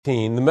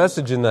The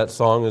message in that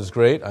song is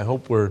great. I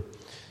hope we're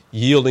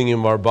yielding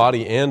in our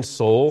body and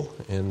soul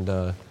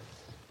and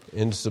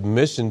in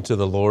submission to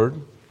the Lord.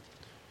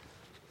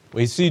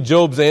 We see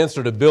Job's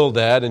answer to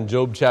Bildad in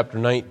Job chapter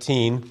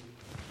 19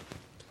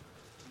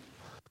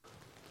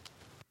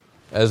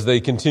 as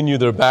they continue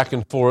their back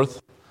and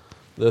forth,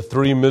 the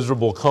three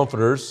miserable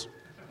comforters.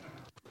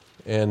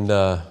 And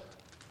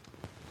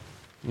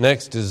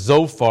next is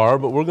Zophar,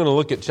 but we're going to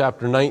look at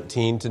chapter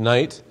 19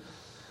 tonight.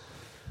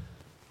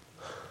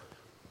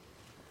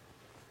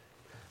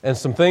 And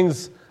some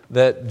things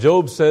that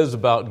Job says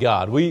about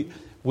God. We're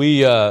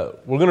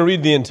going to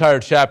read the entire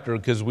chapter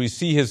because we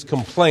see his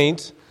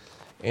complaint,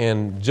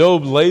 and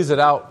Job lays it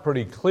out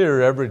pretty clear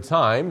every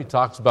time. He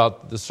talks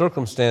about the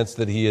circumstance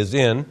that he is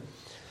in.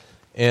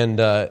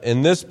 And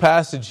in this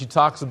passage, he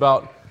talks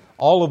about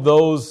all of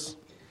those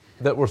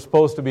that were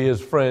supposed to be his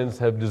friends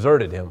have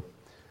deserted him,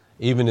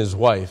 even his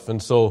wife.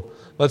 And so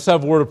let's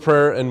have a word of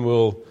prayer, and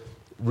we'll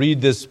read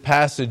this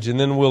passage, and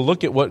then we'll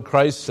look at what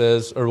Christ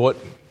says, or what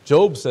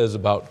Job says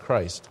about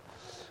Christ.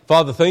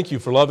 Father, thank you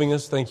for loving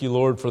us. Thank you,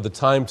 Lord, for the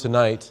time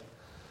tonight.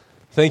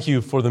 Thank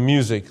you for the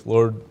music,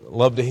 Lord.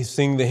 Love to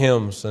sing the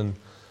hymns. And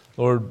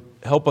Lord,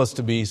 help us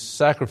to be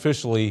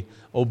sacrificially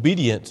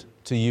obedient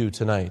to you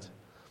tonight.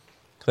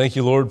 Thank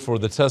you, Lord, for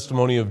the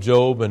testimony of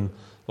Job. And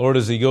Lord,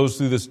 as he goes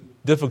through this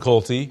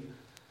difficulty,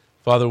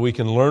 Father, we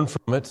can learn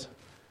from it.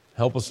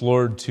 Help us,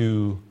 Lord,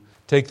 to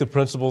take the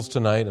principles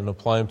tonight and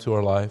apply them to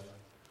our life.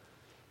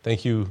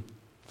 Thank you,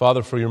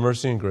 Father, for your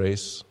mercy and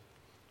grace.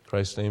 In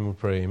Christ's name we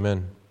pray,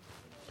 amen.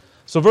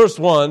 So verse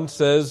 1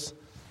 says,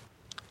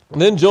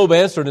 Then Job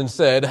answered and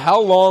said, How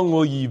long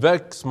will ye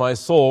vex my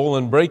soul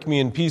and break me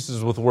in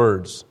pieces with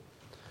words?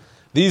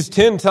 These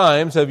 10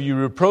 times have ye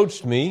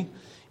reproached me.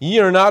 Ye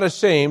are not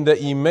ashamed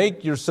that ye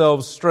make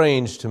yourselves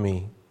strange to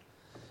me.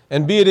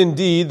 And be it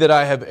indeed that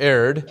I have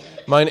erred,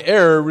 mine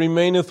error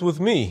remaineth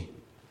with me.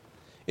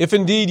 If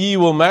indeed ye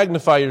will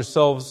magnify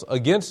yourselves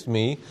against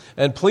me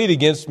and plead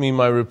against me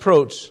my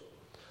reproach,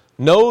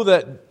 know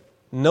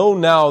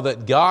now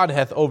that God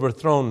hath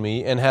overthrown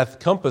me and hath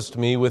compassed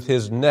me with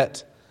his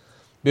net.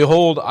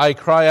 Behold, I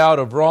cry out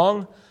of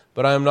wrong,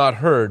 but I am not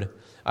heard.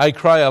 I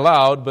cry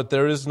aloud, but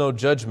there is no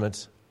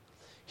judgment.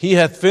 He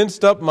hath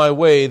fenced up my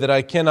way that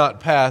I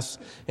cannot pass,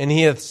 and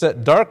he hath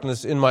set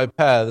darkness in my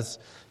paths.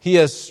 He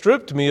hath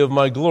stripped me of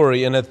my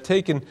glory and hath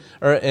taken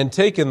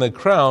the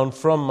crown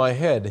from my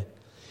head.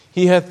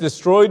 He hath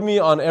destroyed me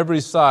on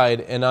every side,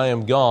 and I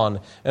am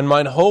gone, and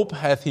mine hope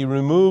hath he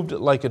removed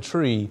like a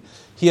tree.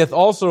 He hath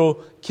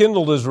also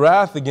kindled his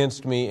wrath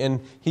against me,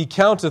 and he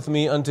counteth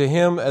me unto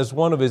him as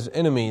one of his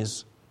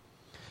enemies.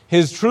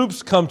 His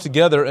troops come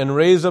together and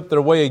raise up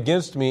their way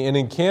against me, and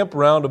encamp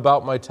round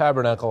about my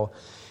tabernacle.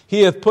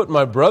 He hath put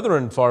my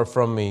brethren far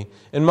from me,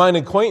 and mine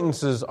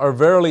acquaintances are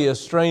verily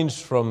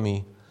estranged from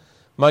me.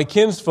 My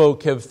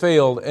kinsfolk have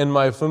failed, and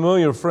my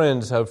familiar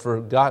friends have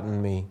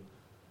forgotten me.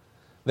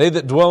 They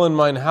that dwell in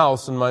mine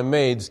house and my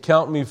maids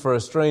count me for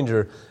a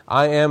stranger.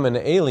 I am an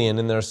alien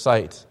in their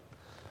sight.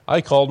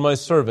 I called my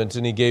servant,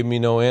 and he gave me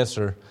no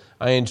answer.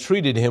 I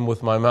entreated him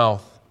with my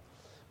mouth.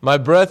 My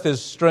breath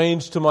is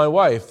strange to my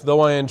wife, though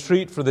I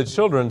entreat for the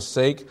children's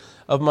sake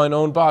of mine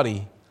own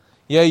body.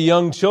 Yea,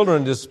 young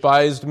children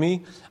despised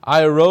me.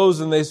 I arose,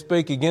 and they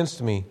spake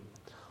against me.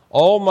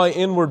 All my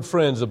inward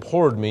friends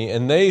abhorred me,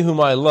 and they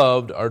whom I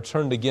loved are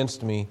turned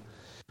against me.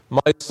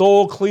 My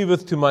soul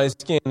cleaveth to my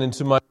skin, and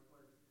to my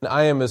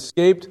I am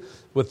escaped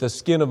with the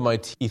skin of my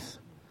teeth.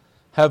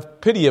 Have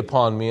pity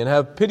upon me, and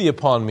have pity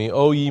upon me,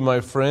 O ye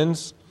my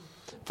friends,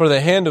 for the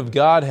hand of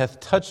God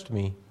hath touched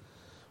me.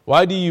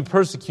 Why do you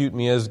persecute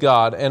me as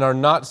God, and are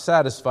not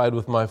satisfied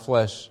with my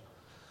flesh?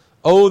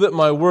 O that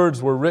my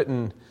words were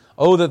written,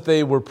 O that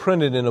they were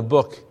printed in a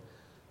book,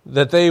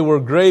 that they were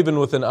graven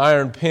with an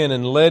iron pen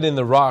and lead in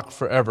the rock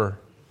forever.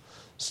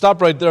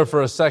 Stop right there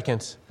for a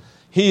second.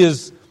 He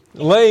is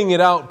laying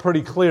it out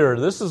pretty clear.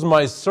 This is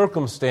my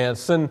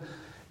circumstance, and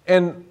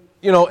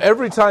you know,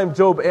 every time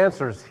Job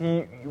answers,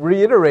 he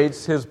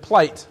reiterates his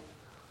plight.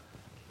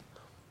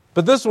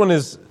 But this one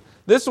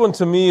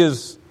to me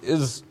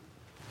is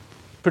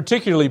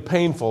particularly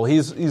painful.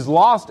 He's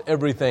lost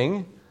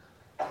everything.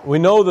 We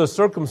know the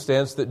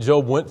circumstance that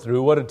Job went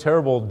through. What a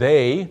terrible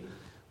day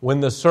when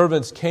the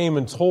servants came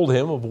and told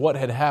him of what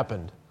had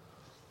happened.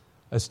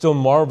 I still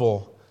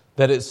marvel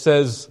that it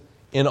says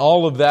in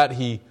all of that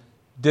he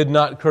did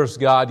not curse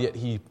God, yet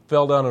he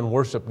fell down and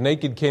worshiped.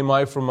 Naked came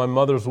I from my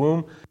mother's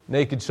womb,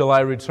 naked shall I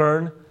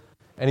return.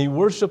 And he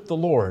worshiped the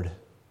Lord.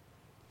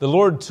 The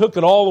Lord took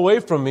it all away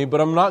from me,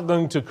 but I'm not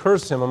going to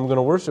curse him. I'm going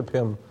to worship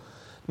him.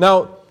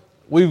 Now,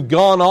 we've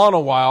gone on a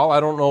while. I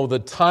don't know the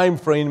time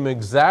frame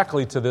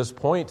exactly to this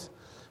point,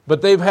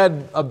 but they've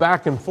had a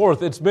back and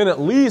forth. It's been at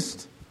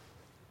least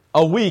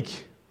a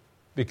week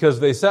because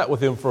they sat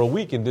with him for a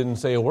week and didn't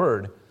say a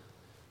word.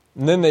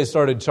 And then they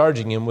started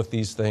charging him with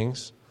these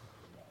things.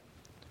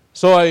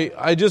 So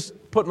I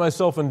just put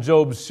myself in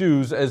Job's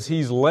shoes as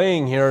he's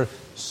laying here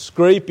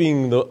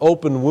scraping the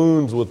open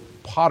wounds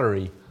with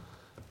pottery.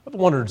 I've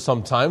wondered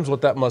sometimes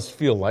what that must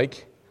feel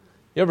like.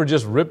 You ever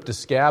just ripped a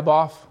scab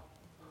off?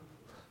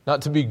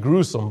 Not to be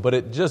gruesome,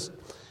 but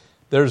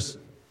there's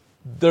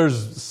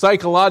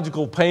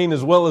psychological pain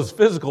as well as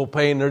physical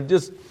pain.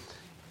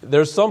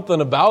 There's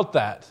something about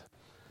that,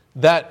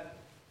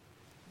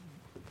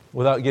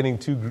 without getting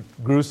too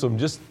gruesome,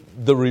 just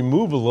the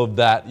removal of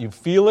that. You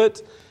feel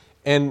it,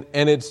 and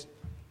it's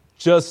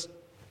just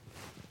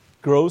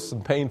gross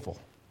and painful.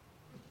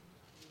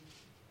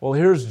 Well,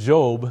 here's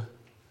Job,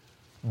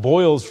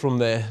 boils from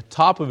the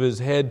top of his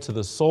head to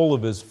the sole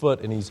of his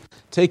foot, and he's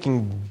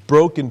taking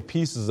broken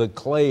pieces of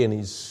clay and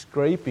he's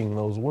scraping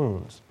those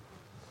wounds.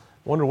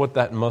 Wonder what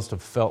that must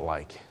have felt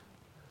like.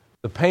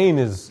 The pain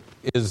is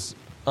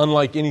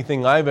unlike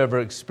anything I've ever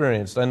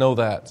experienced. I know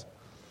that.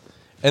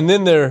 And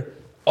then they're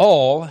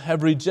all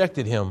have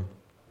rejected him.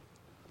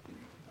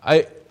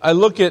 I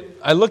look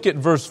at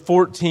verse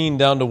 14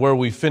 down to where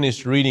we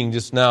finished reading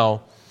just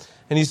now.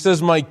 And he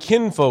says, my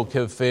kinfolk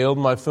have failed,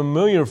 my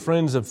familiar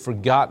friends have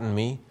forgotten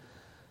me.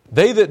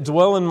 They that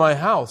dwell in my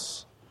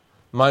house,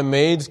 my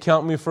maids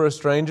count me for a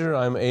stranger.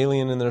 I am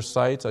alien in their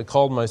sight. I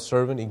called my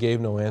servant, he gave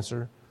no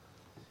answer.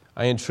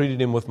 I entreated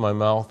him with my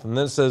mouth. And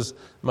then it says,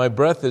 my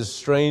breath is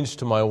strange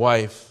to my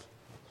wife.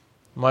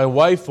 My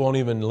wife won't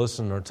even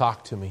listen or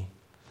talk to me.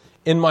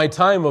 In my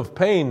time of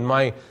pain,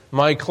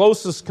 my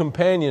closest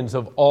companions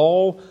have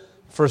all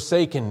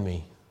forsaken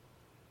me.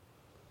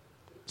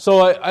 So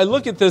I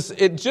look at this,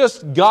 it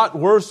just got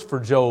worse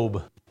for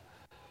Job.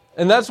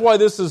 And that's why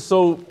this is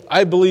so,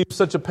 I believe,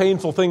 such a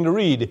painful thing to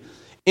read.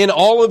 In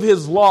all of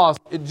his loss,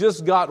 it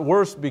just got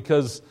worse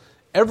because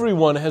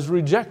everyone has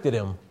rejected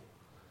him.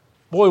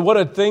 Boy, what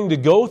a thing to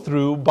go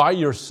through by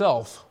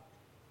yourself.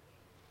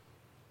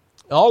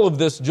 All of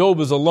this, Job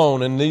is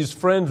alone, and these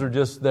friends are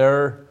just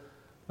there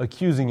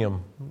accusing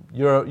him.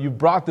 You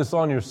brought this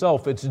on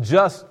yourself. It's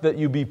just that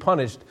you be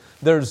punished.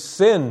 There's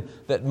sin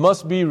that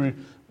must be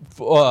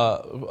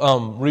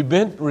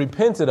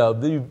repented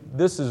of.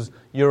 This is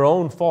your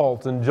own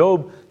fault. And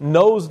Job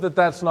knows that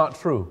that's not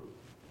true.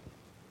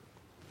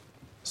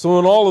 So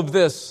in all of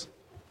this,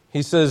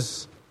 he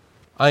says,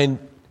 I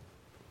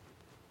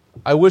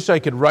wish I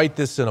could write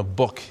this in a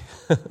book.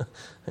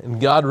 And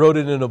God wrote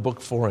it in a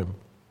book for him.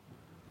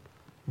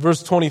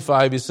 Verse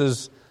 25, he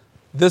says,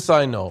 this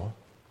I know,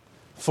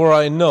 for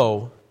I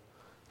know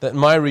that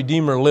my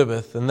Redeemer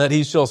liveth, and that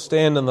he shall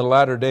stand in the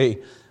latter day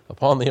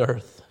upon the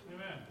earth.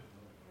 Amen.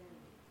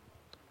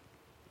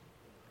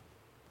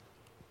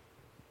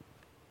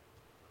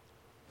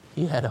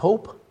 He had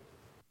hope.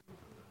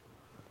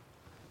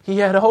 He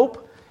had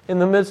hope in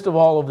the midst of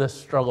all of this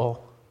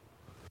struggle.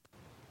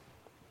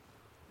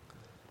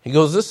 He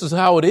goes, this is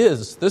how it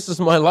is. This is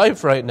my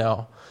life right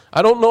now.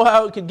 I don't know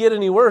how it could get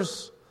any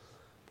worse.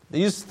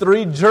 These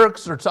three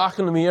jerks are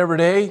talking to me every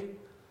day.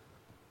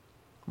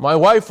 My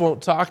wife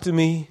won't talk to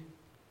me.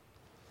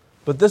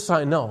 But this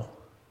I know.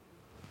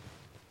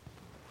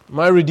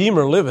 My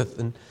Redeemer liveth,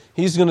 and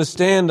he's going to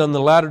stand on the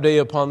latter day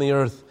upon the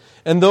earth.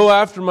 And though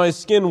after my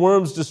skin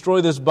worms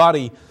destroy this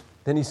body,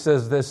 then he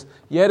says this,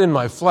 yet in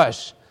my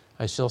flesh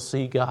I shall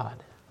see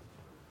God.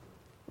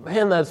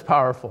 Man, that's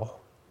powerful.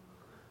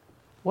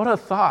 What a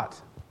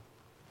thought.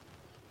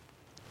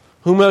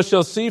 Whom I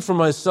shall see for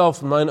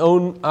myself, and mine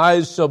own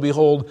eyes shall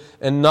behold,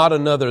 and not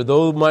another,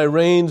 though my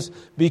reins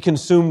be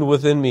consumed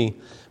within me.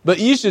 But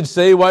ye should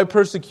say, why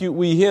persecute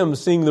we him,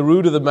 seeing the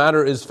root of the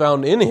matter is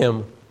found in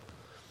him?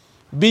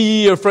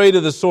 Be ye afraid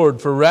of the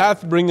sword, for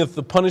wrath bringeth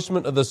the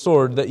punishment of the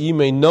sword, that ye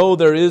may know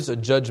there is a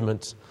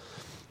judgment.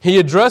 He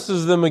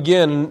addresses them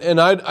again, and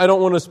I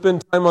don't want to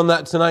spend time on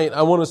that tonight.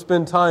 I want to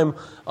spend time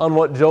on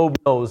what Job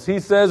knows. He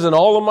says, in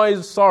all of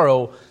my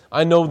sorrow,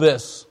 I know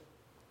this.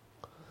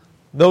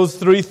 Those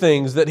three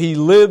things, that he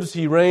lives,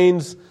 he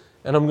reigns,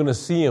 and I'm going to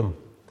see him.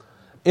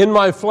 In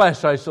my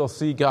flesh I shall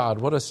see God.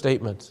 What a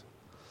statement.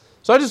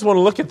 So I just want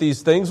to look at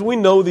these things. We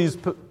know these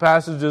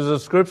passages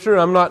of Scripture.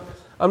 I'm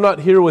not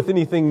here with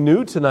anything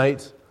new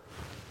tonight.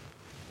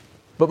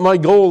 But my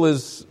goal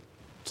is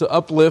to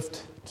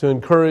uplift, to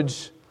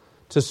encourage,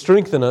 to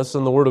strengthen us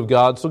in the Word of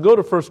God. So go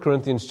to 1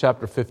 Corinthians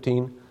chapter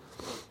 15.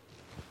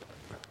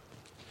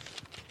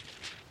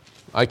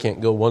 I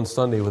can't go one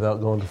Sunday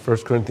without going to 1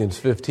 Corinthians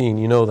 15.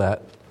 You know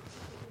that.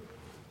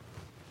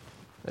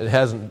 I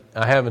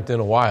haven't in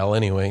a while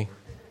anyway.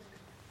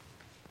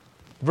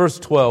 Verse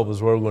 12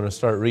 is where we're going to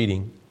start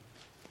reading.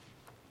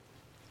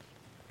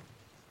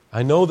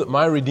 I know that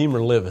my Redeemer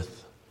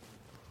liveth.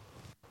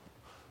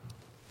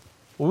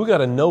 Well, we've got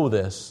to know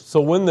this.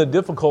 So when the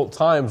difficult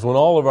times, when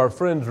all of our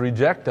friends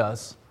reject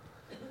us,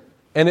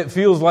 and it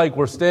feels like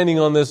we're standing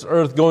on this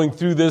earth going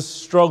through this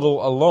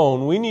struggle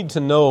alone, we need to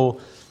know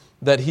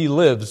that he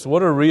lives.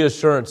 What a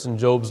reassurance in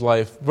Job's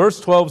life. Verse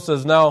 12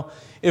 says, now,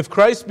 if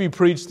Christ be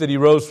preached that he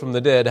rose from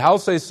the dead, how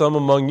say some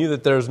among you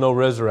that there is no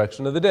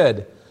resurrection of the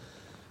dead?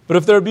 But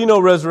if there be no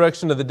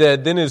resurrection of the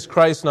dead, then is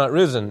Christ not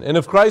risen? And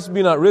if Christ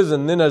be not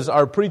risen, then is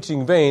our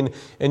preaching vain,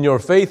 and your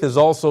faith is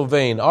also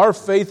vain. Our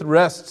faith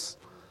rests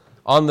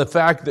on the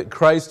fact that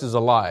Christ is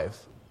alive.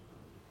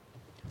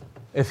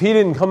 If he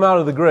didn't come out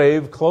of the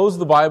grave, close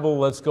the Bible,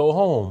 let's go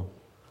home.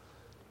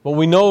 But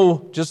we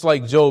know, just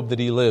like Job, that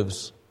he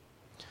lives.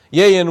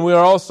 Yea, and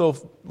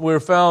we're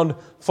found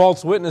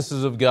false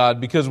witnesses of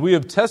God, because we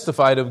have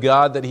testified of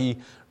God that He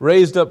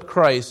raised up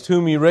Christ,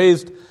 whom He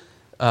raised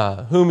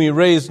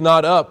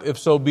not up, if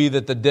so be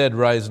that the dead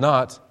rise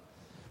not.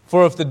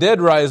 For if the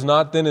dead rise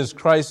not, then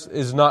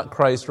is not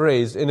Christ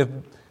raised. And if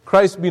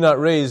Christ be not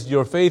raised,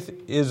 your faith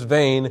is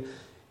vain,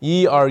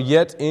 ye are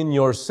yet in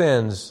your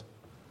sins.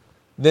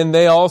 Then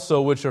they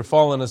also which are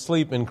fallen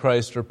asleep in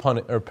Christ are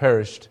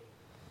perished.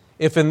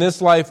 If in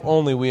this life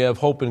only we have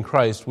hope in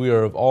Christ, we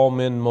are of all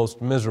men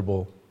most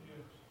miserable.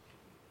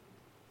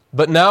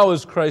 But now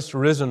is Christ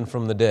risen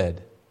from the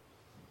dead.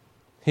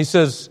 He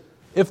says,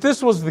 if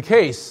this was the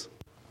case,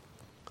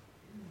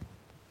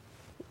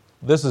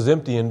 this is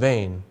empty and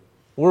vain.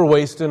 We're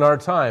wasting our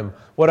time.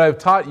 What I've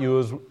taught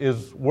you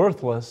is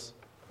worthless.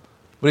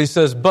 But he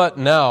says, but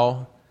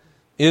now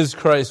is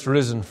Christ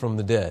risen from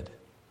the dead.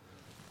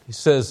 He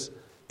says,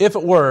 if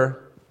it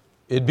were,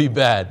 it'd be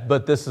bad,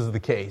 but this is the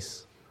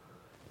case.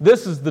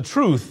 This is the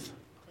truth,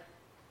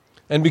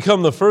 and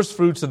become the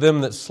firstfruits of them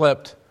that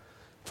slept.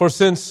 For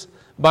since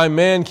by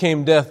man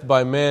came death,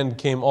 by man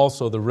came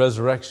also the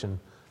resurrection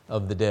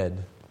of the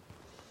dead.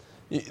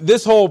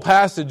 This whole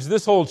passage,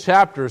 this whole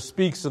chapter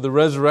speaks of the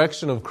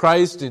resurrection of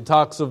Christ. It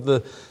talks of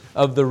the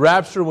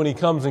rapture when He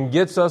comes and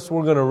gets us.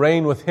 We're going to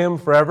reign with Him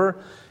forever.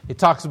 It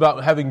talks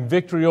about having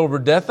victory over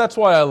death. That's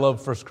why I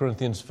love 1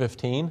 Corinthians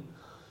 15.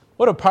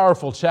 What a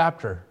powerful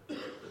chapter.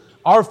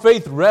 Our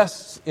faith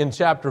rests in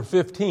chapter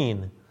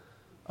 15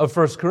 of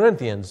 1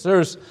 Corinthians. There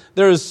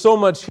is so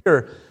much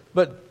here.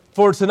 But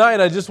for tonight,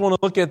 I just want to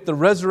look at the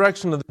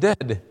resurrection of the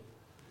dead.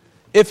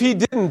 If He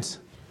didn't,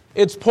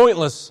 it's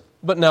pointless.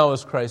 But now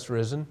is Christ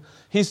risen.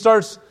 He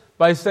starts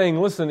by saying,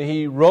 listen,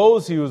 He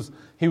rose. He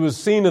was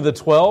seen of the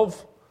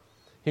 12.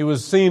 He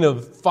was seen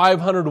of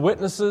 500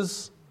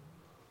 witnesses.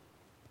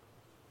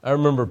 I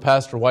remember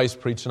Pastor Weiss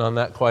preaching on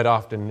that quite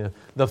often.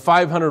 The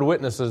 500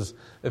 witnesses,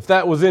 if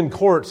that was in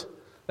court,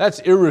 that's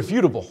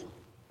irrefutable.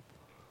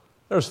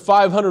 There's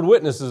 500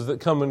 witnesses that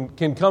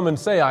can come and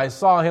say, I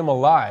saw Him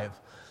alive.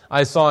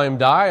 I saw Him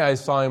die. I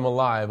saw Him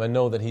alive. I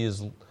know that He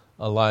is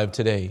alive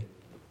today.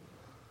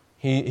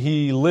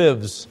 He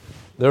lives.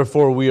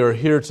 Therefore, we are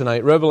here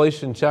tonight.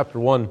 Revelation chapter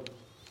 1,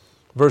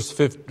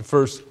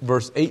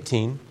 verse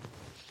 18.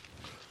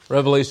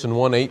 Revelation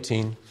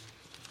 1:18.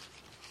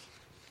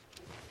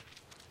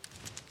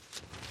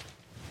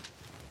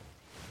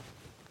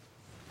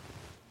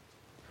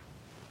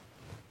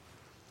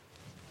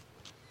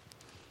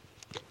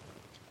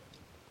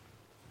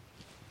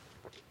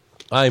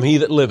 I am He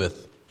that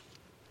liveth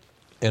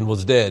and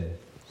was dead,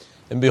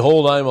 and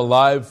behold, I am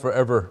alive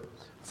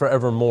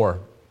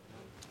forevermore.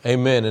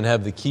 Amen. And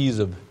have the keys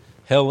of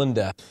hell and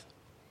death.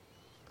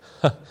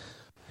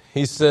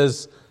 He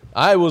says,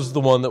 I was the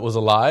one that was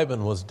alive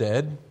and was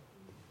dead.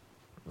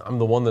 I'm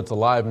the one that's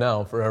alive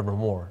now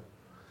forevermore.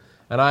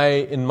 And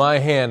in my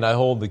hand, I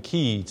hold the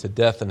key to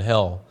death and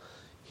hell.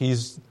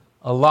 He's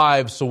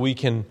alive so we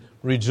can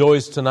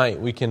rejoice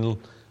tonight. We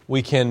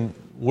can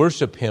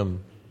worship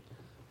Him.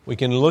 We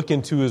can look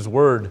into His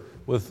Word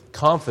with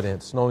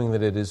confidence, knowing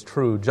that it is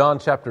true. John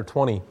chapter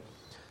 20,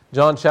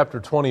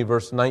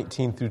 verse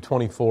 19 through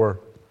 24.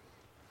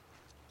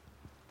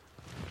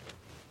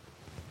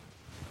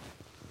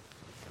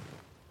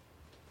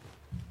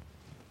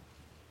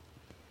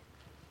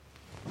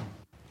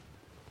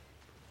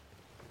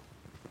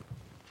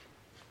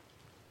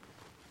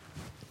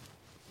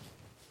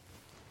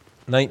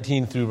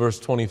 (19 through verse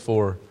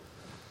 24).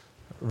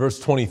 Verse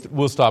 20.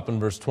 We'll stop in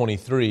verse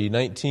 23.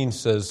 19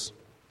 says.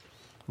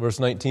 Verse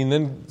 19,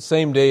 then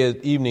same day at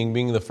evening,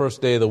 being the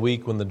first day of the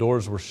week, when the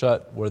doors were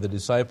shut, where the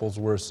disciples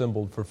were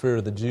assembled for fear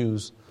of the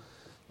Jews,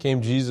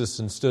 came Jesus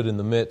and stood in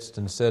the midst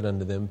and said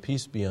unto them,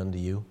 peace be unto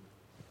you.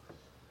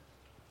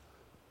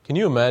 Can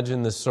you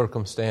imagine this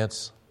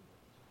circumstance?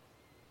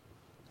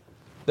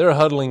 They're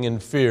huddling in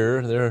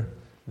fear.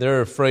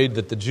 They're afraid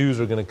that the Jews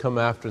are going to come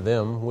after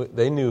them.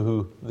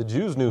 The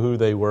Jews knew who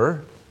they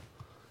were.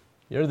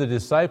 You're the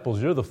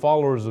disciples. You're the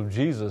followers of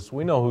Jesus.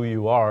 We know who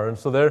you are. And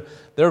so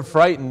they're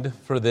frightened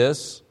for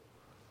this.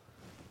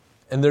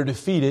 And they're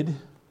defeated.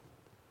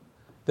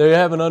 They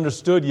haven't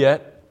understood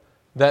yet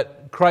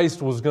that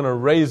Christ was going to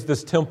raise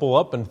this temple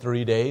up in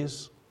 3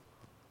 days.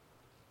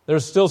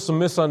 There's still some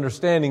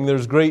misunderstanding.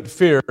 There's great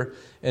fear.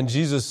 And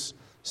Jesus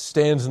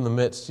stands in the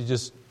midst. He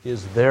just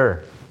is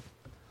there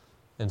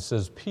and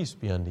says, peace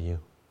be unto you.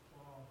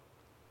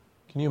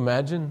 Can you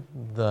imagine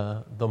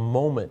the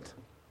moment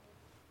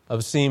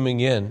of seeing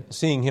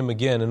him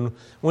again? And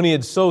when He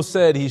had so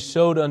said, He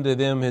showed unto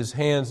them His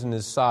hands and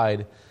His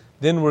side.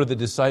 Then were the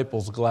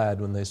disciples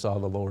glad when they saw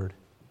the Lord.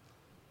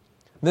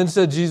 Then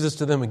said Jesus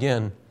to them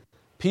again,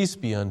 peace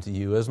be unto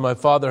you. As my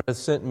Father hath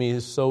sent me,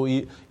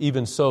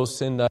 even so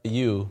send I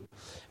you.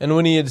 And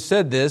when He had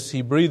said this,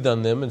 He breathed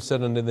on them and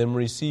said unto them,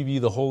 receive ye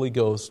the Holy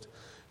Ghost.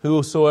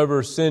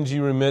 Whosoever sins ye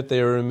remit,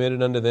 they are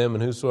remitted unto them.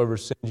 And whosoever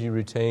sins ye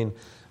retain,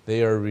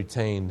 they are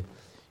retained.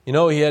 You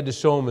know, He had to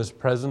show them His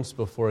presence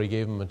before He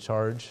gave them a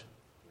charge.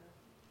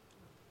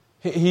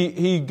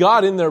 He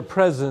got in their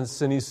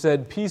presence and He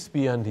said, peace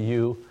be unto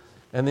you.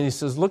 And then He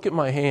says, look at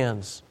my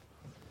hands.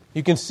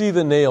 You can see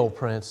the nail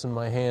prints in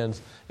my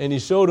hands. And he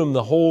showed him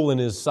the hole in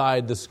his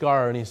side, the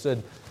scar, and he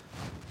said,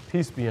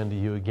 peace be unto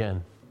you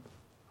again.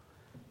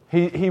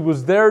 He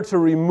was there to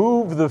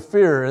remove the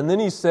fear. And then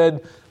he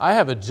said, I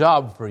have a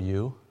job for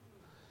you.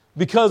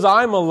 Because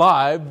I'm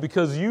alive,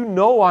 because you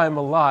know I'm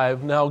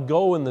alive, now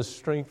go in the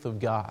strength of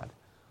God.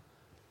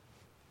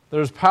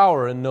 There's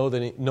power in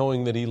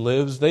knowing that He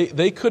lives.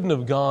 They couldn't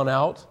have gone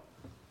out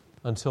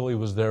until He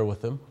was there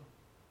with them.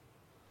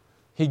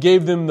 He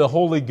gave them the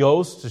Holy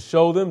Ghost to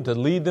show them, to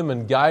lead them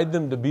and guide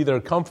them, to be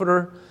their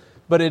comforter.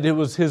 But it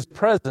was His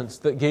presence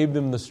that gave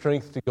them the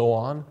strength to go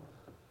on.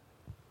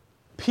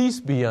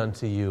 Peace be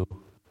unto you.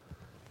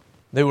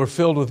 They were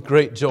filled with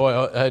great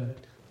joy.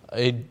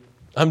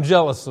 I'm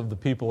jealous of the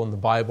people in the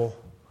Bible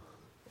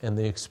and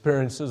the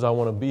experiences. I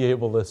want to be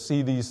able to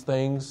see these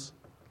things.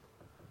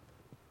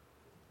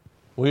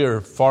 We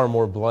are far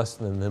more blessed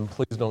than them.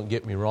 Please don't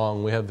get me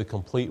wrong. We have the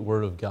complete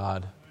Word of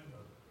God.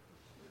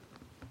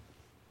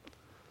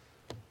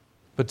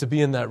 But to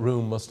be in that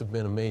room must have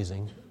been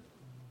amazing.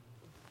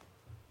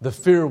 The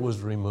fear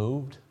was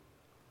removed.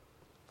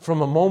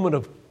 From a moment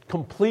of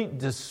complete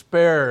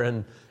despair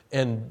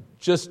and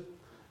just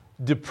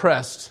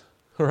depressed,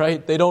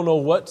 right? They don't know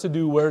what to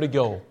do, where to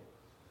go.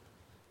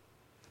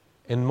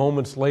 And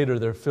moments later,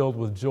 they're filled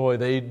with joy.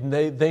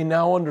 They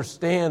now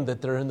understand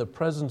that they're in the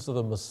presence of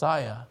the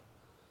Messiah.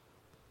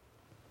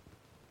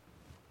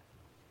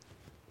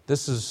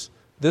 This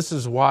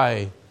is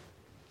why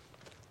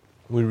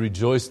we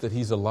rejoice that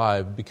He's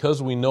alive.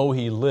 Because we know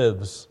He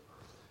lives,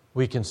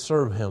 we can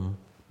serve Him.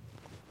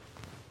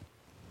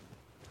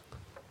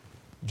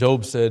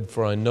 Job said,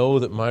 for I know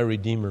that my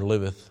Redeemer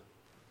liveth,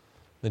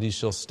 that He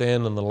shall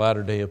stand on the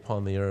latter day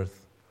upon the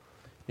earth.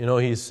 You know,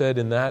 He said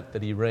in that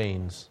He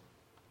reigns.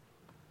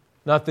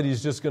 Not that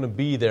He's just going to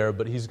be there,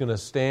 but He's going to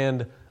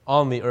stand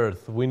on the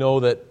earth. We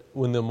know that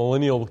when the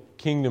millennial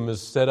kingdom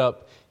is set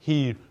up,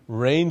 He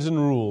reigns and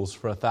rules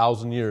for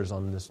 1,000 years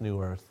on this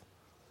new earth.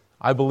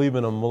 I believe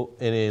in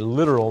a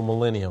literal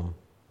millennium.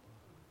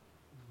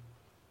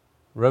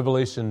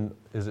 Revelation,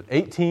 is it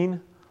 18?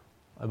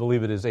 I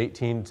believe it is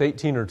 18. It's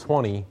 18 or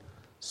 20.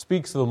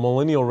 Speaks of the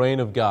millennial reign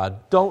of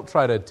God. Don't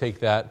try to take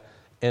that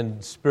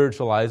and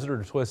spiritualize it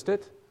or twist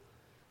it.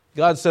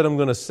 God said, I'm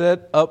going to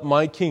set up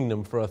my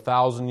kingdom for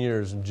 1,000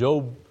 years. And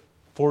Job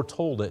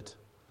foretold it.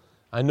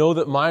 I know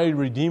that my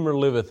Redeemer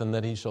liveth and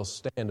that He shall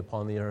stand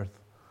upon the earth.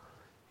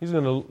 He's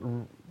going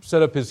to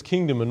set up His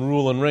kingdom and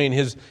rule and reign.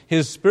 His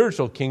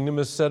spiritual kingdom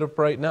is set up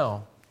right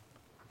now.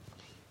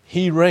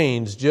 He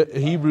reigns.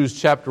 Hebrews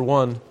chapter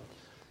 1.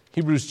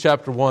 Hebrews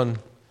chapter 1.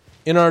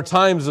 In our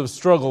times of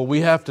struggle,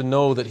 we have to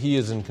know that He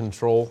is in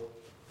control.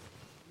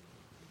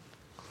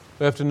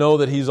 We have to know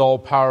that He's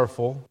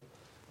all-powerful.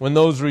 When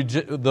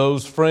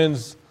those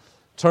friends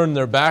turn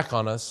their back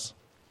on us,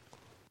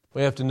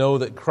 we have to know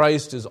that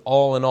Christ is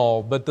all in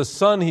all. But the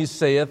Son, He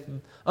saith,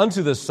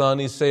 unto the Son,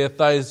 He saith,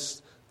 Thy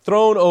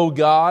throne, O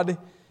God,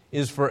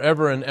 is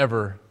forever and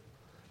ever.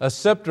 A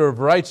scepter of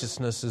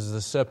righteousness is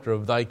the scepter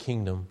of Thy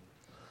kingdom.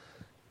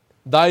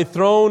 Thy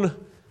throne,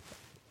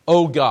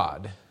 O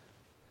God.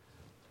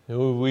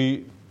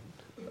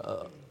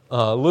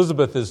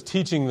 Elizabeth is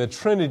teaching the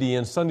Trinity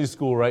in Sunday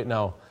school right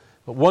now.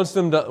 But wants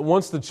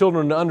the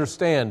children to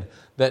understand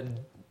that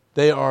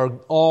they are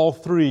all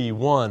three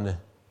one,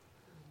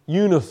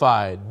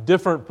 unified,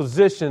 different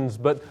positions,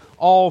 but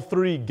all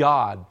three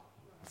God,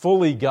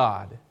 fully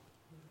God.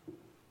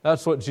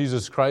 That's what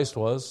Jesus Christ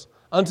was.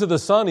 Unto the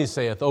Son He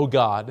saith, O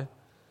God,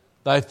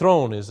 Thy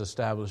throne is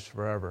established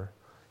forever.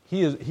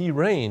 He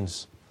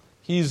reigns.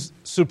 He's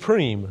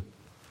supreme.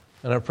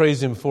 And I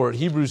praise Him for it.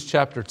 Hebrews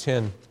chapter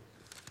 10.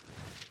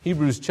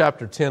 Hebrews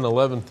chapter 10,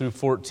 11 through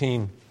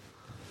 14.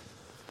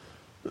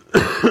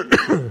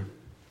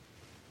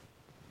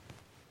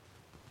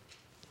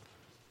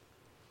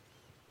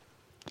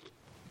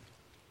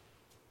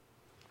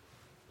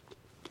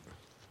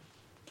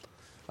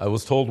 I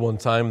was told one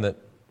time that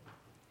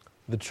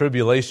the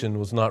tribulation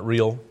was not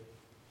real.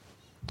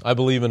 I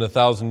believe in a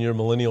 1,000-year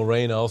millennial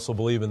reign. I also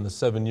believe in the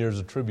 7 years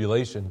of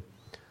tribulation.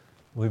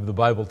 I believe the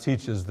Bible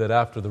teaches that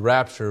after the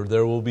rapture,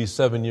 there will be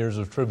 7 years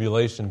of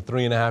tribulation,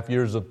 3.5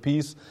 years of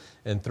peace,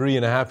 and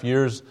 3.5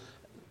 years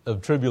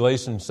of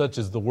tribulation such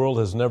as the world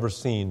has never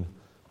seen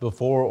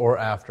before or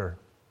after.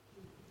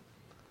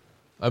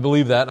 I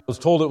believe that. I was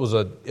told it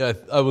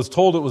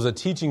was a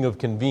teaching of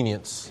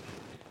convenience.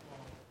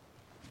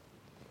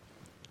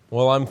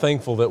 Well, I'm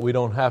thankful that we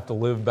don't have to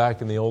live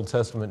back in the Old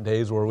Testament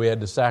days where we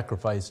had to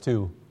sacrifice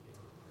too.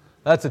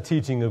 That's a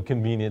teaching of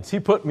convenience. He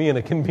put me in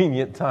a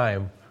convenient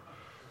time.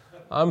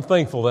 I'm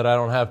thankful that I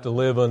don't have to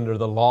live under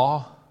the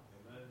law,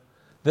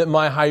 that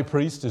my high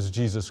priest is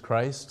Jesus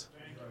Christ.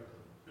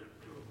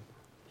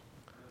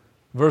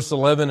 Verse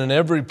 11, and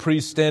every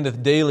priest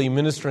standeth daily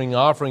ministering,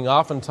 offering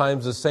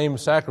oftentimes the same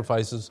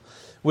sacrifices,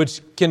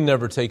 which can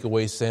never take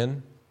away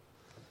sin.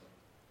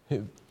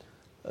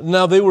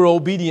 Now they were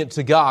obedient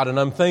to God, and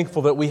I'm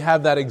thankful that we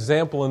have that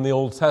example in the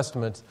Old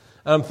Testament.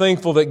 And I'm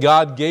thankful that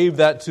God gave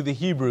that to the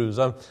Hebrews.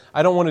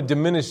 I don't want to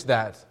diminish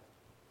that.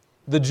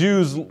 The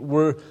Jews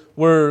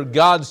were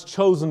God's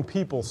chosen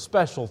people,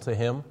 special to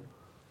Him.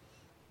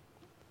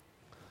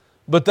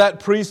 But that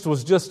priest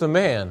was just a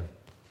man.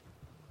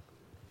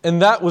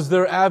 And that was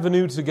their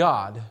avenue to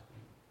God.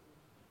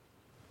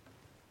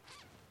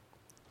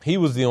 He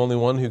was the only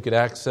one who could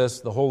access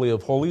the Holy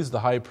of Holies,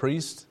 the high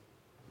priest.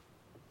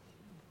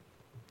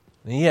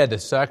 And he had to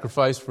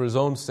sacrifice for his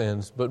own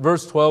sins. But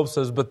verse 12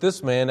 says, "But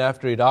this man,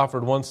 after he'd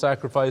offered one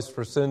sacrifice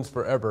for sins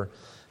forever,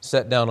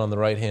 sat down on the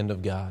right hand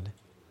of God."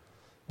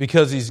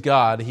 Because He's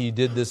God, He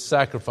did this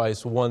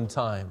sacrifice one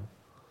time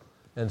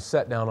and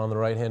sat down on the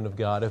right hand of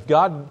God.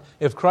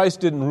 If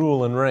Christ didn't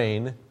rule and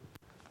reign,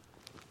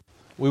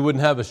 we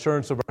wouldn't have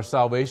assurance of our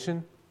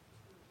salvation.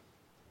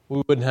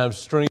 We wouldn't have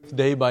strength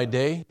day by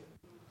day.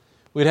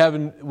 We'd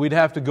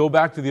have to go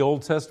back to the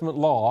Old Testament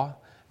law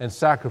and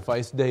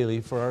sacrifice daily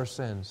for our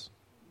sins.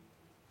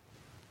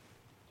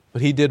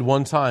 But He did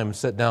one time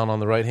sit down on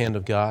the right hand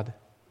of God.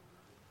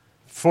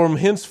 From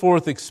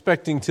henceforth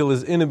expecting till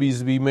His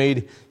enemies be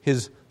made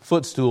His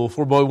footstool.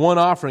 For by one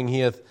offering He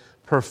hath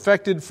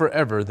perfected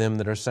forever them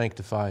that are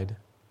sanctified.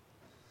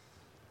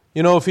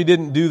 You know, if He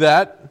didn't do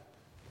that,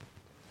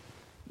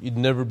 you'd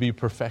never be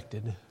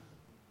perfected.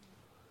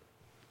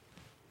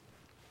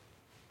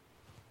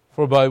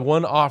 For by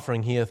one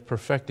offering He hath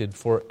perfected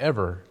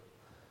forever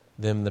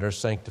them that are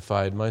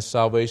sanctified. My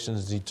salvation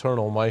is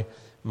eternal.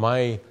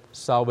 My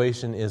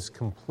salvation is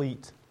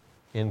complete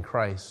in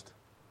Christ.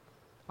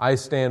 I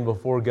stand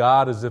before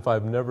God as if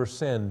I've never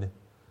sinned.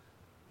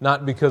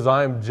 Not because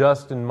I am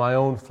just in my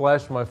own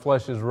flesh. My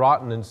flesh is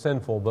rotten and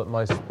sinful, but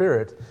my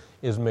spirit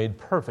is made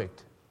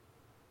perfect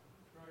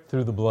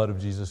through the blood of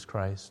Jesus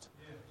Christ.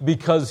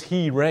 Because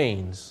He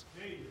reigns.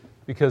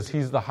 Because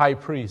He's the high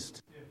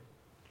priest.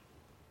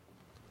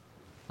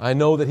 I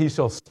know that He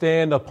shall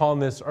stand upon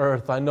this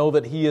earth. I know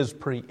that He is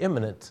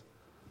preeminent.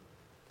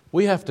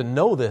 We have to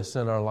know this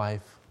in our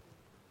life.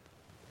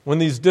 When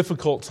these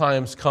difficult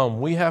times come,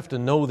 we have to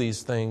know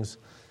these things.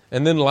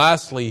 And then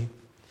lastly,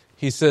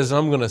 He says,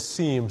 I'm going to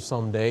see Him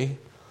someday.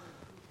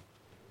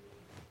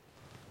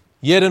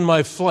 Yet in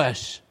my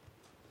flesh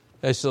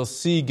I shall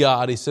see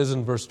God, He says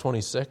in verse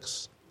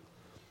 26.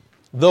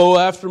 Though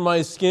after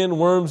my skin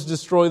worms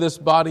destroy this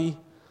body,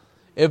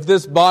 if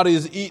this body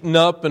is eaten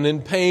up and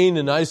in pain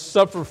and I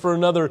suffer for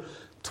another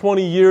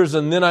 20 years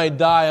and then I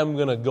die, I'm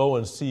going to go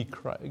and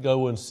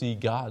see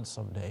God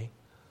someday.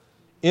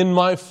 In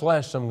my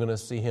flesh, I'm going to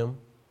see Him.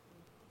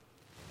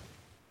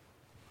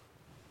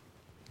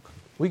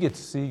 We get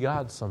to see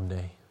God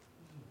someday.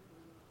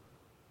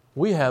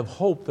 We have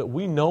hope that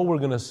we know we're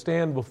going to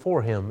stand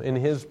before Him in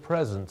His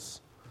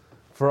presence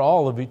for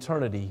all of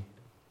eternity.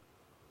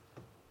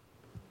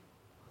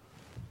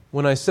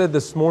 When I said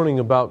this morning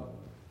about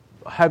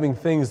having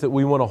things that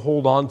we want to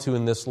hold on to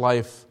in this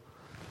life,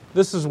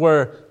 this is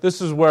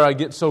where I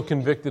get so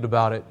convicted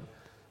about it.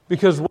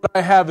 Because what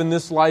I have in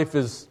this life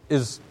is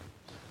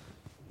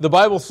the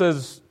Bible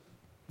says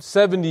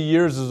 70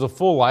 years is a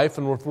full life,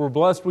 and if we're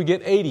blessed, we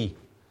get 80.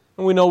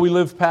 And we know we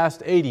live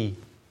past 80.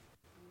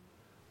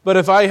 But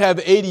if I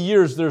have 80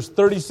 years, there's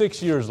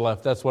 36 years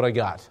left. That's what I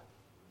got.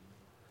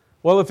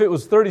 Well, if it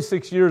was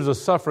 36 years of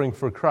suffering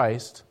for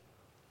Christ,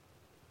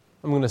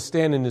 I'm going to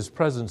stand in His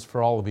presence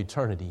for all of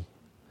eternity.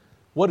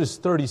 What is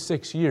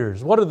 36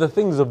 years? What are the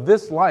things of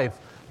this life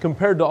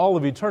compared to all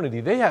of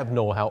eternity? They have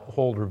no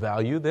hold or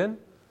value then.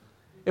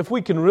 If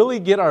we can really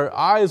get our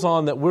eyes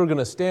on that we're going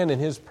to stand in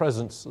His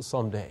presence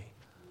someday.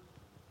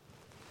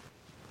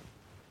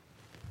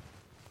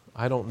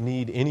 I don't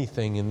need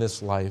anything in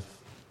this life.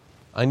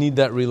 I need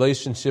that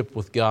relationship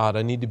with God.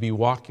 I need to be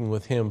walking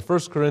with Him. 1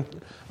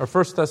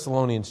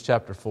 Thessalonians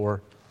chapter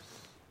 4.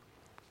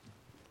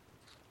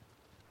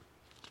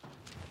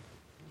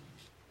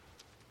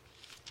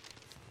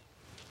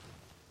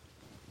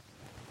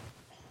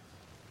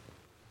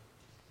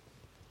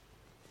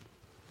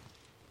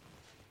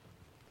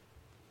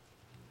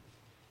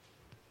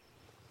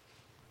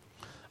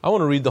 I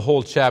want to read the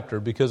whole chapter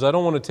because I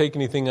don't want to take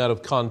anything out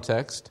of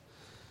context.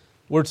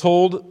 We're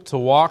told to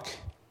walk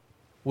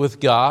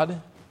with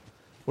God.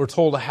 We're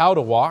told how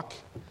to walk.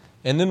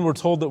 And then we're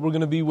told that we're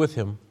going to be with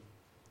Him.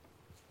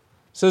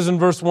 It says in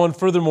verse 1,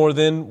 "Furthermore,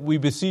 then, we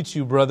beseech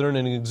you, brethren,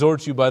 and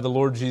exhort you by the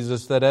Lord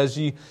Jesus, that as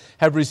ye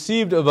have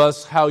received of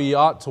us how ye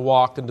ought to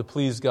walk and to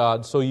please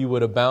God, so ye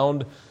would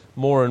abound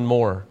more and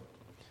more."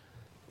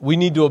 We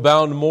need to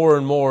abound more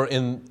and more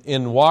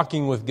in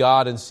walking with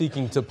God and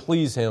seeking to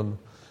please Him.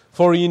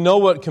 "For ye know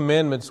what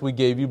commandments we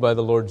gave you by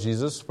the Lord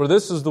Jesus. For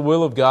this is the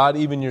will of God,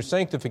 even your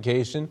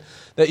sanctification,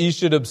 that ye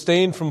should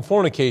abstain from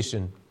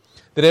fornication,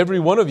 that every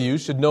one of you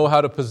should know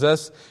how to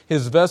possess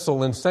his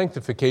vessel in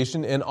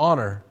sanctification and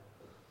honor."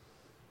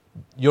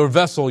 Your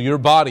vessel, your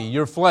body,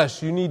 your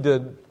flesh, you need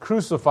to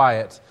crucify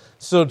it.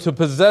 So to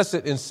possess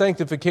it in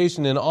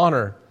sanctification and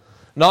honor,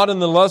 not in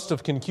the lust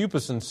of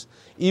concupiscence,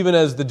 even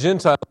as the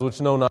Gentiles which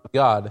know not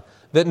God,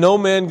 that no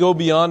man go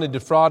beyond and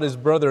defraud his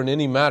brother in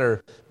any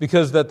matter,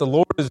 because that the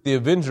Lord is the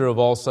avenger of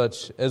all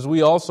such, as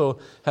we also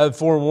have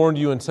forewarned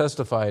you and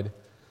testified.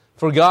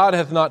 For God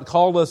hath not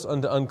called us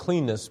unto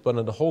uncleanness, but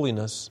unto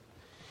holiness.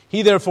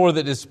 He therefore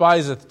that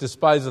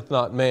despiseth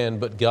not man,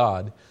 but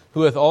God,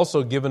 who hath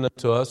also given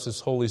unto us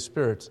His Holy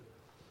Spirit.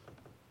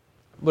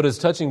 But as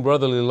touching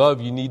brotherly love,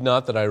 ye need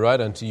not that I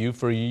write unto you,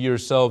 for ye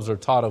yourselves are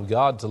taught of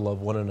God to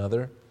love one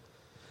another.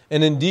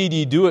 And indeed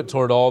ye do it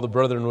toward all the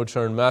brethren which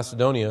are in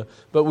Macedonia.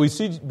 But we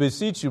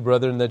beseech you,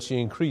 brethren, that ye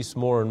increase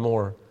more and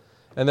more,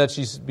 and that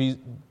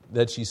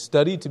ye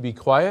study to be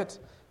quiet,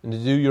 and to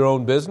do your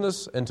own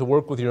business, and to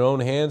work with your own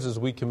hands as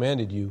we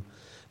commanded you,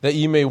 that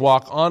ye may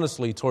walk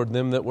honestly toward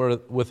them that were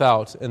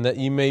without, and that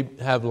ye may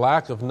have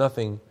lack of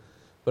nothing.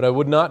 But I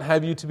would not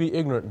have you to be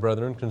ignorant,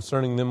 brethren,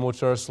 concerning them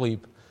which are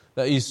asleep,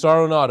 that ye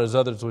sorrow not as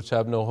others which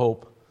have no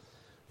hope.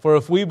 For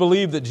if we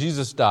believe that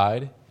Jesus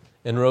died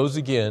and rose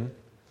again,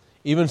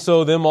 even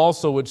so them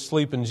also which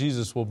sleep in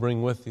Jesus will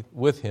bring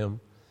with Him.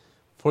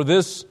 For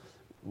this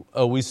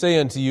we say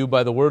unto you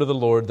by the word of the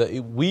Lord, that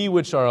we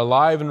which are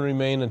alive and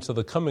remain until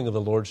the coming of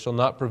the Lord shall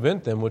not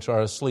prevent them which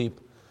are asleep.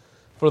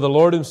 For the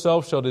Lord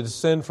Himself shall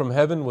descend from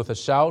heaven with a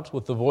shout,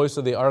 with the voice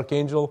of the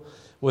archangel,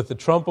 with the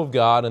trump of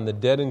God, and the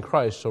dead in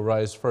Christ shall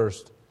rise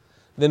first.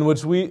 Then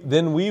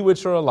we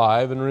which are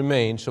alive and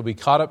remain shall be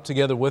caught up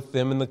together with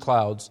them in the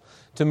clouds,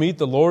 to meet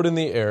the Lord in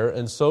the air,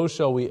 and so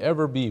shall we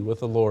ever be with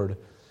the Lord.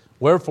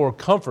 Wherefore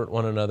comfort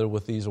one another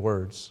with these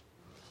words.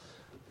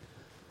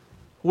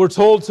 We're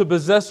told to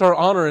possess our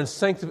honor and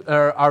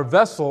our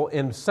vessel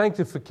in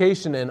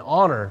sanctification and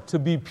honor, to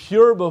be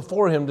pure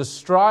before Him, to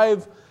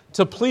strive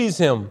to please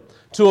Him,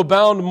 to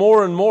abound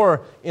more and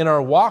more in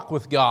our walk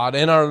with God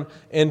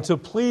and to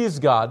please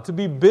God, to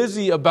be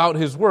busy about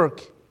His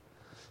work.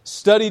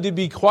 Study to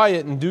be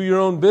quiet and do your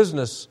own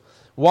business.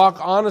 Walk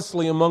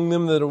honestly among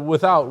them that are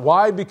without.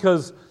 Why?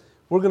 Because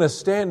we're going to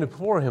stand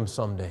before Him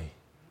someday.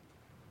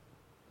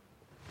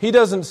 He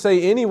doesn't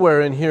say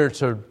anywhere in here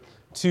to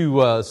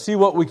see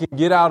what we can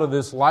get out of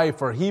this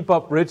life, or heap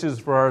up riches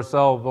for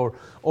ourselves,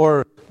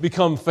 or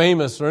become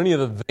famous, or any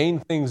of the vain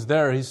things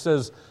there. He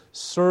says,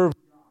 serve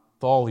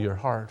with all your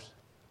heart.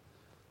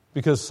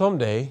 Because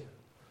someday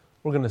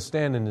we're going to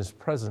stand in His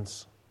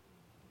presence.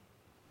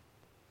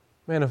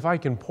 Man, if I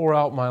can pour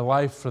out my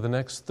life for the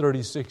next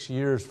 36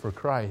 years for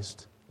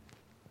Christ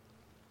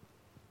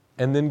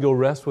and then go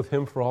rest with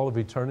Him for all of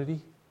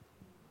eternity,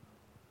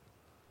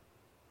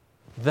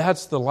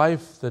 that's the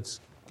life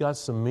that's got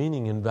some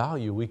meaning and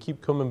value. We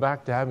keep coming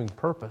back to having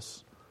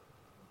purpose.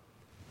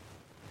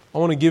 I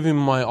want to give Him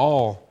my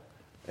all.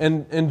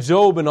 And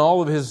Job, in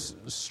all of his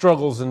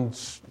struggles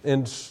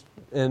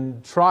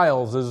and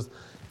trials,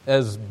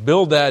 as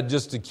Bildad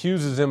just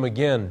accuses him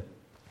again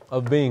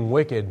of being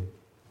wicked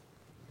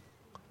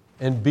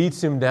and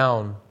beats him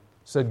down,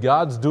 said,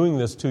 God's doing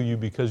this to you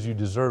because you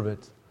deserve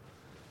it.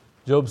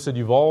 Job said,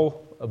 you've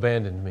all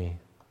abandoned me.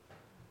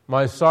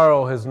 My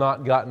sorrow has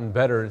not gotten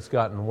better, it's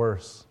gotten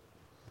worse.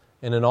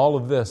 And in all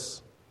of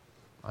this,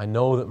 I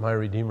know that my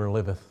Redeemer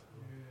liveth.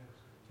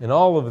 In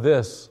all of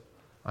this,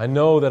 I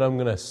know that I'm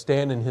going to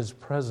stand in His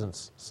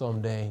presence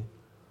someday.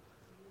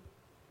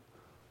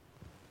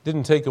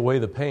 Didn't take away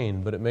the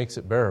pain, but it makes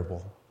it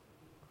bearable.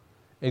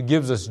 It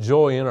gives us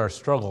joy in our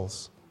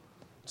struggles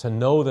to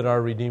know that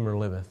our Redeemer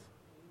liveth.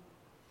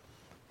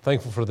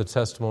 Thankful for the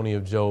testimony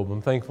of Job.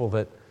 I'm thankful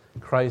that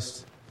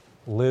Christ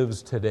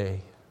lives today,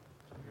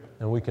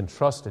 and we can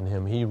trust in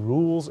Him. He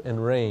rules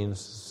and reigns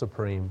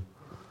supreme.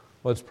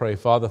 Let's pray.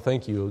 Father,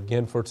 thank you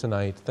again for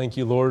tonight. Thank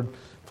you, Lord,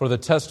 for the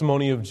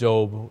testimony of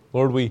Job.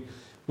 Lord, we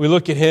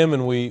look at him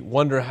and we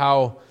wonder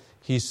how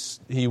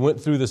he went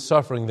through the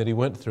suffering that he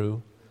went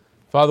through.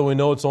 Father, we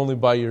know it's only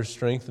by your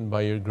strength and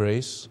by your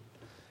grace.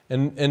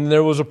 And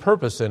there was a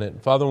purpose in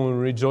it. Father, we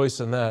rejoice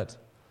in that.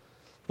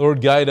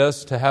 Lord, guide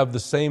us to have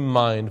the same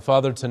mind.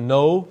 Father, to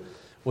know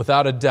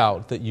without a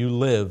doubt that you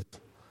live.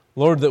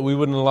 Lord, that we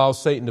wouldn't allow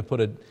Satan to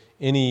put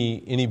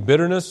any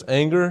bitterness,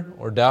 anger,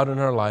 or doubt in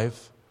our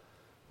life.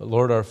 But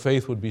Lord, our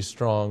faith would be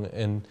strong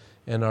and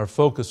our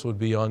focus would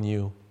be on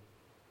you.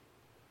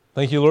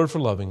 Thank you, Lord, for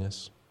loving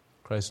us.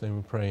 In Christ's name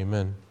we pray,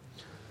 amen.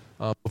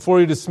 Before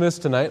you dismiss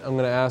tonight, I'm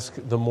going to ask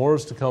the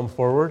Moores to come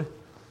forward.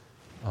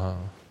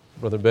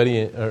 Brother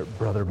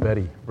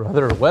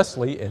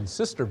Wesley and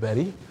Sister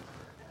Betty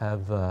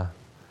have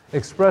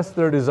expressed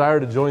their desire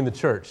to join the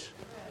church.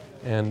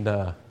 And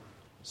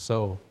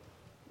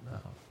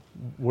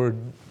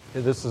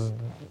this is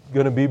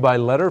going to be by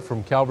letter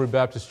from Calvary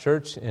Baptist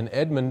Church in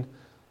Edmond,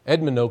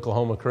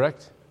 Oklahoma,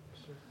 correct?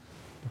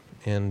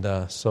 And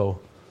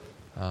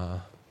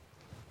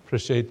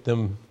appreciate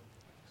them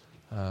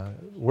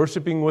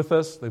worshiping with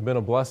us. They've been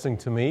a blessing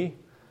to me,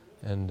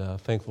 and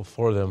thankful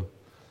for them.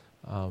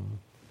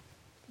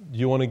 Do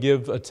you want to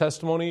give a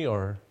testimony,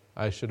 or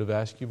I should have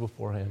asked you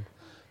beforehand?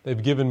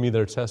 They've given me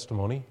their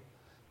testimony.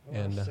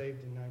 Well, I was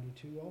saved in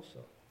 92 also.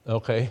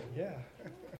 Okay. Yeah.